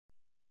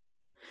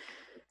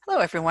Hello,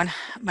 everyone.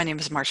 My name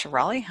is Prof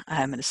Rolle.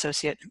 I'm an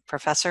associate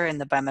professor in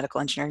the biomedical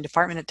engineering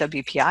department at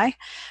WPI.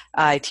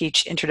 I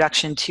teach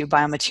introduction to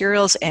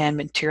biomaterials and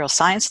material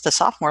science at the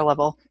sophomore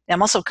level.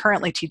 I'm also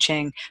currently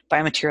teaching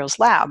biomaterials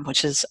lab,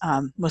 which is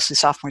mostly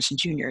sophomores and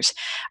juniors.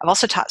 I've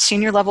also taught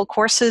senior level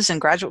courses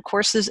and graduate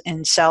courses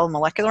in cell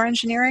molecular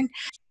engineering.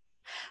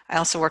 I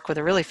also work with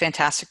a really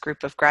fantastic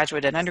group of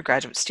graduate and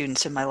undergraduate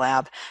students in my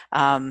lab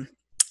on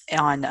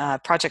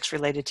projects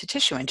related to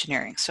tissue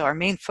engineering. So our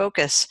main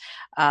focus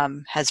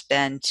has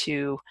been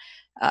to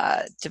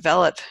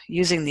develop,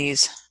 using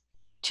these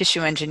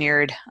tissue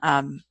engineered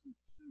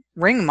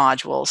ring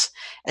modules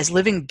as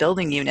living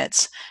building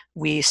units.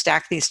 We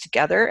stack these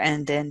together,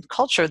 and in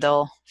culture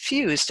they'll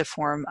fuse to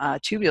form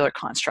tubular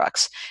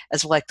constructs,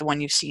 as like the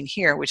one you've seen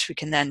here, which we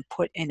can then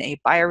put in a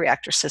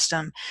bioreactor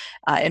system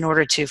in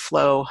order to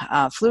flow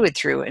fluid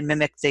through and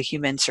mimic the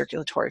human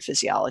circulatory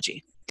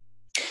physiology.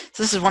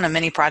 So this is one of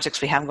many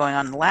projects we have going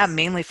on in the lab,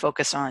 mainly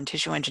focused on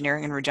tissue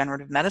engineering and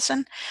regenerative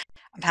medicine.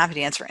 I'm happy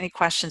to answer any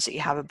questions that you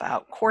have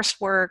about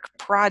coursework,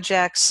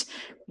 projects,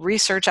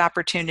 research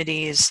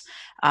opportunities,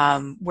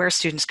 where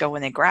students go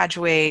when they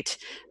graduate,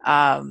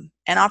 and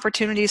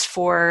opportunities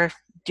for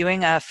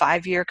doing a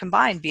 5-year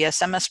combined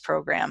BSMS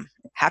program.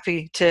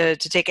 Happy to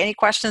take any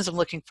questions. I'm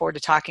looking forward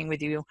to talking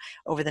with you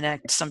over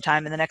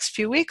sometime in the next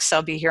few weeks.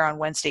 I'll be here on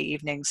Wednesday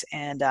evenings,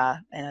 and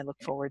I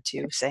look forward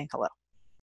to saying hello.